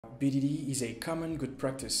BDD is a common good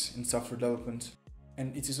practice in software development,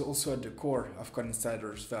 and it is also at the core of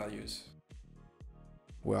𝐻𝐻𝐻𝐿's values.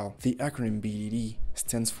 Well, the acronym BDD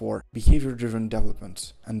stands for Behavior-Driven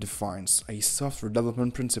Development and defines a software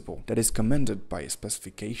development principle that is commanded by a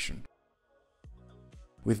specification.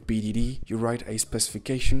 With BDD, you write a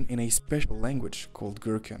specification in a special language called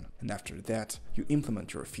Gherkin, and after that, you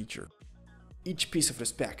implement your feature. Each piece of the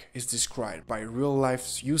spec is described by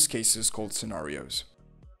real-life use cases called scenarios.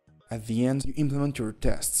 At the end, you implement your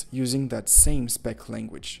tests using that same spec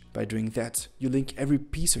language. By doing that, you link every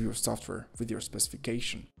piece of your software with your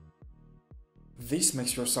specification. This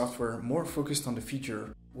makes your software more focused on the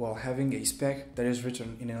feature while having a spec that is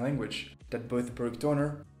written in a language that both the product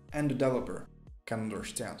owner and the developer can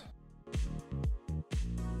understand.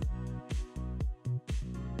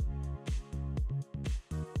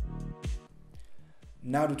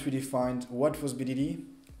 Now that we defined what was BDD,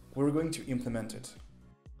 we're going to implement it.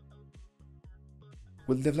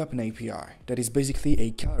 We'll develop an API that is basically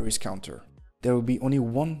a calories counter. There will be only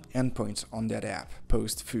one endpoint on that app,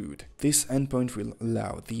 post food. This endpoint will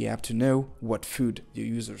allow the app to know what food the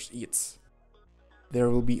user eats. There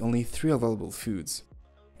will be only 3 available foods: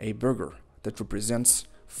 a burger that represents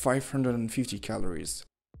 550 calories,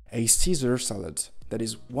 a Caesar salad that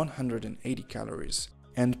is 180 calories,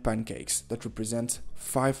 and pancakes that represent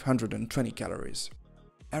 520 calories.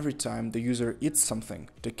 Every time the user eats something,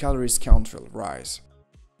 the calories count will rise.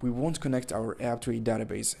 We won't connect our app to a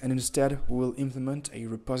database, and instead we will implement a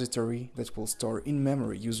repository that will store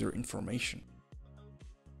in-memory user information.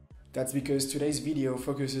 That's because today's video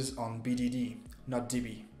focuses on BDD, not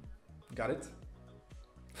DB. Got it?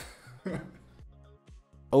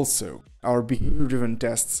 Also, our behavior-driven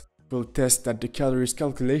tests will test that the calories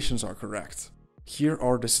calculations are correct. Here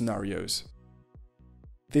are the scenarios.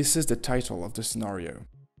 This is the title of the scenario.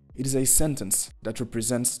 It is a sentence that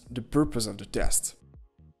represents the purpose of the test.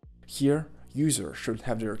 Here, users should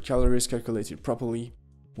have their calories calculated properly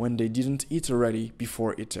when they didn't eat already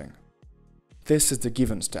before eating. This is the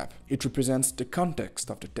given step. It represents the context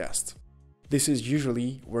of the test. This is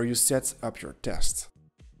usually where you set up your test.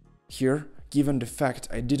 Here, given the fact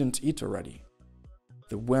I didn't eat already.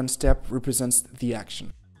 The when step represents the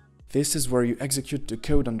action. This is where you execute the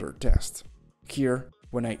code under test. Here,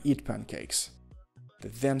 when I eat pancakes. The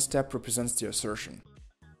then step represents the assertion.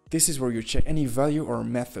 This is where you check any value or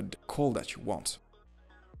method call that you want.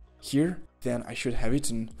 Here, then I should have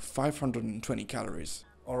eaten 520 calories.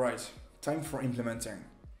 Alright, time for implementing.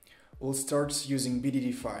 We'll start using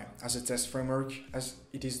BDD as a test framework, as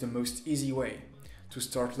it is the most easy way to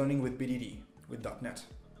start learning with BDD with .NET.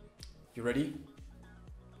 You ready?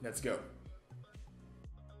 Let's go.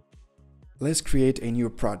 Let's create a new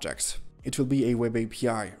project. It will be a web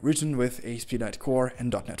API written with ASP.NET Core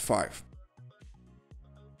and .NET 5.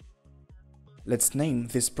 Let's name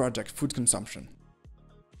this project Food Consumption.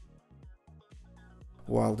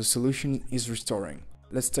 While the solution is restoring,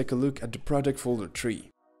 let's take a look at the project folder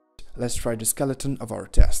tree. Let's try the skeleton of our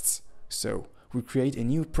tests. So, we create a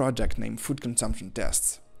new project named Food Consumption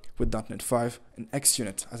Tests, with .NET 5 and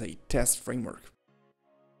XUnit as a test framework.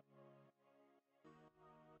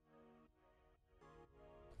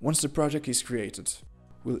 Once the project is created,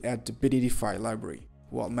 we'll add the BDD library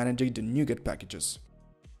while managing the NuGet packages.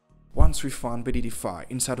 Once we found BDD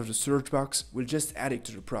inside of the search box, we'll just add it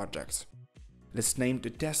to the project. Let's name the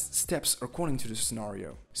test steps according to the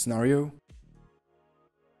scenario. Scenario.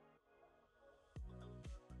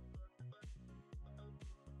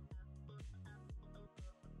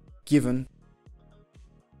 Given.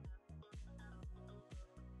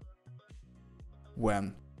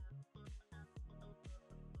 When.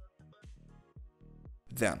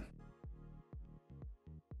 Then.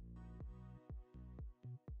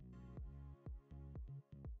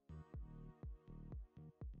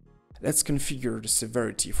 Let's configure the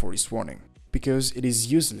severity for this warning, because it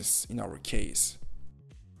is useless in our case.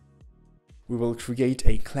 We will create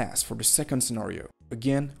a class for the second scenario,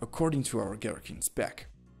 again according to our Gherkin spec.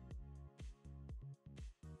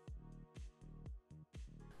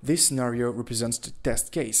 This scenario represents the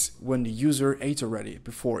test case when the user ate already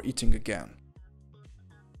before eating again.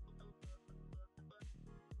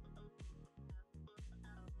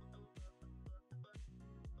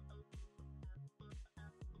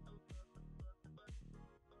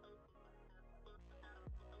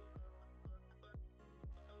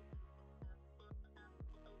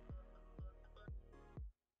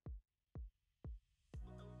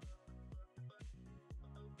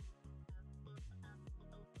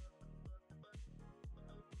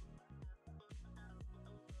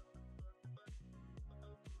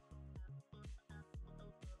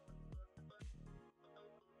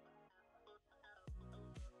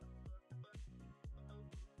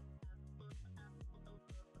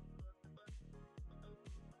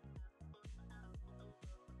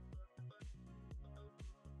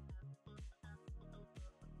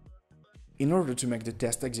 In order to make the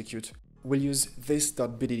test execute, we'll use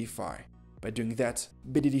this.bdd file. By doing that,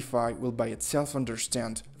 BDD file will by itself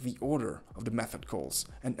understand the order of the method calls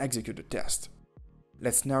and execute the test.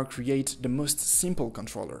 Let's now create the most simple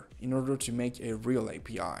controller in order to make a real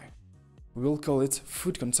API. We will call it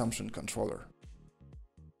food consumption controller.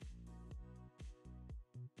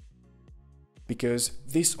 Because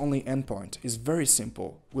this only endpoint is very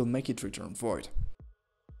simple, we'll make it return void.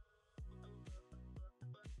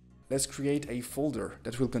 Let's create a folder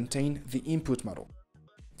that will contain the input model.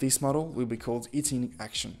 This model will be called eating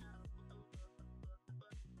action.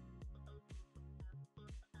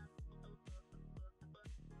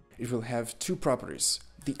 It will have two properties: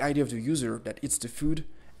 the ID of the user that eats the food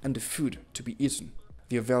and the food to be eaten.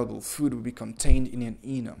 The available food will be contained in an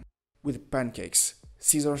enum, with pancakes,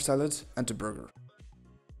 Caesar salad, and a burger.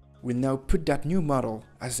 We'll now put that new model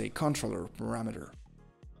as a controller parameter.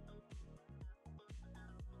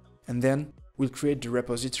 And then we'll create the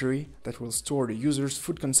repository that will store the user's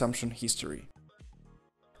food consumption history.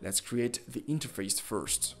 Let's create the interface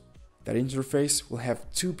first. That interface will have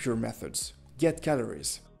two pure methods: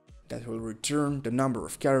 getCalories, that will return the number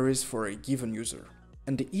of calories for a given user,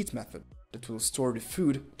 and the eat method, that will store the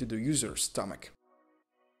food to the user's stomach.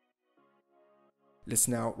 Let's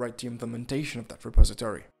now write the implementation of that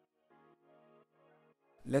repository.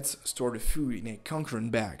 Let's store the food in a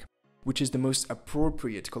concurrent bag, which is the most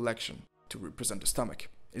appropriate collection to represent the stomach,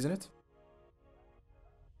 isn't it?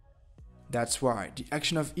 That's why the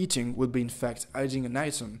action of eating will be in fact adding an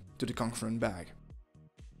item to the concurrent bag.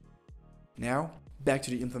 Now, back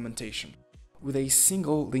to the implementation. With a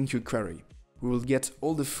single LINQ query, we will get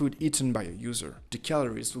all the food eaten by a user. The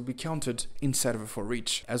calories will be counted inside of a for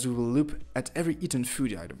each. As we will loop at every eaten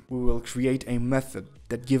food item, we will create a method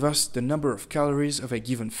that gives us the number of calories of a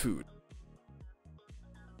given food.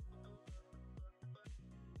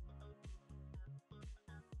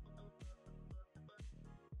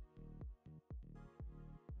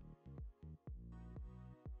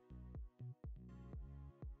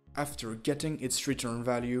 After getting its return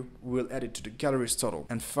value, we will add it to the calories total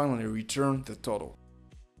and finally return the total.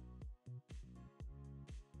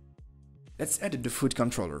 Let's edit the food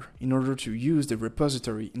controller in order to use the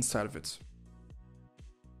repository inside of it.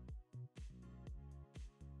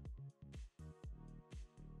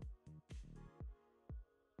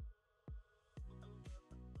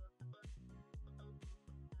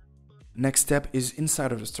 Next step is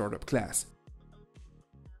inside of the startup class.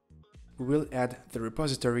 We will add the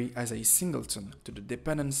repository as a singleton to the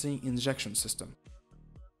dependency injection system.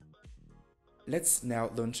 Let's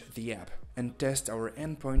now launch the app and test our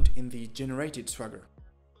endpoint in the generated Swagger.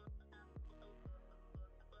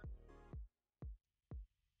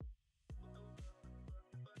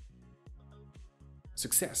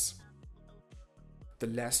 Success! The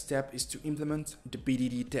last step is to implement the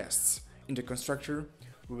BDD tests. In the constructor,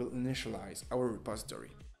 we will initialize our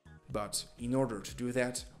repository. But in order to do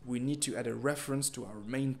that, we need to add a reference to our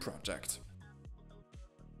main project.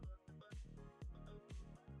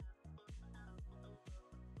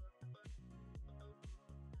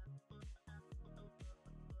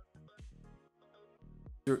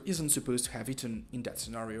 User isn't supposed to have eaten in that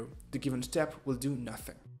scenario, the given step will do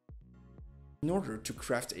nothing. In order to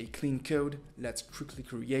craft a clean code, let's quickly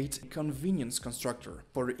create a convenience constructor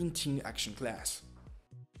for the eating action class.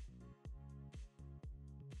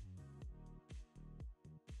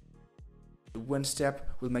 The one step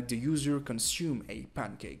will make the user consume a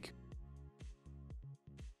pancake.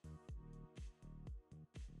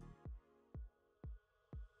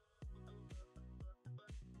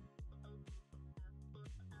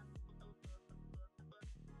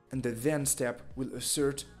 And the then step will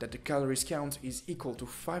assert that the calories count is equal to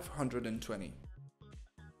 520.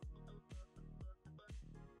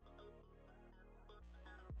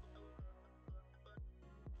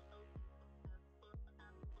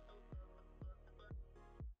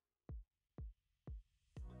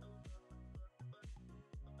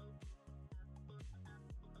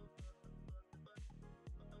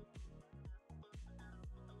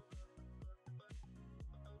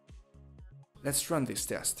 Let's run this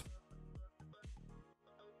test.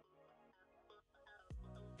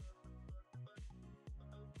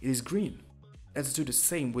 It is green. Let's do the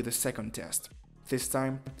same with the second test. This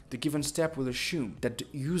time, the given step will assume that the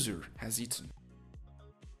user has eaten.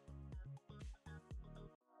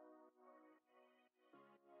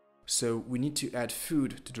 So we need to add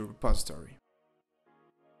food to the repository.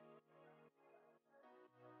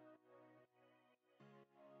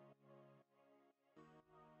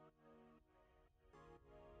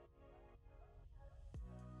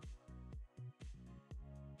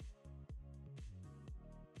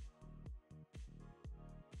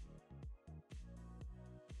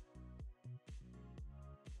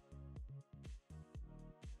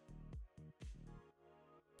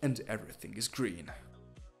 and everything is green.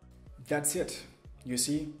 That's it. You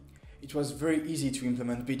see, it was very easy to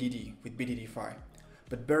implement BDD with BDD-𝐸.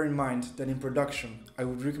 But bear in mind that in production, I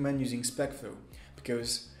would recommend using 𝐸𝐻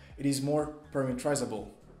because it is more parameterizable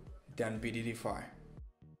than BDD-𝐸.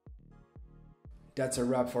 That's a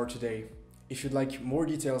wrap for today. If you'd like more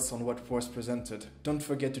details on what was presented, don't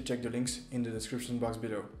forget to check the links in the description box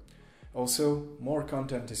below. Also, more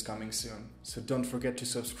content is coming soon, so don't forget to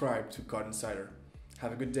subscribe to 𝐬𝐻𝐚𝐮𝐻.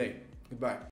 Have a good day. Goodbye.